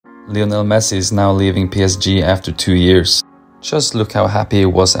Lionel Messi is now leaving PSG after 2 years. Just look how happy he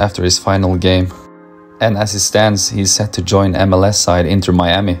was after his final game. And as it stands, he's set to join MLS side Inter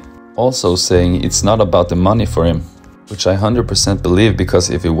Miami. Also saying it's not about the money for him, which I 100% believe, because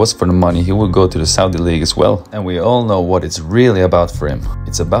if it was for the money, he would go to the Saudi League as well. And we all know what it's really about for him.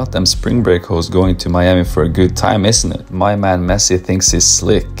 It's about them spring break hoes going to Miami for a good time, isn't it? My man Messi thinks he's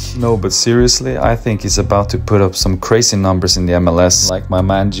slick. No, but seriously, I think he's about to put up some crazy numbers in the MLS, like my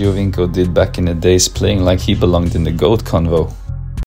man Giovinco did back in the days, playing like he belonged in the GOAT convo.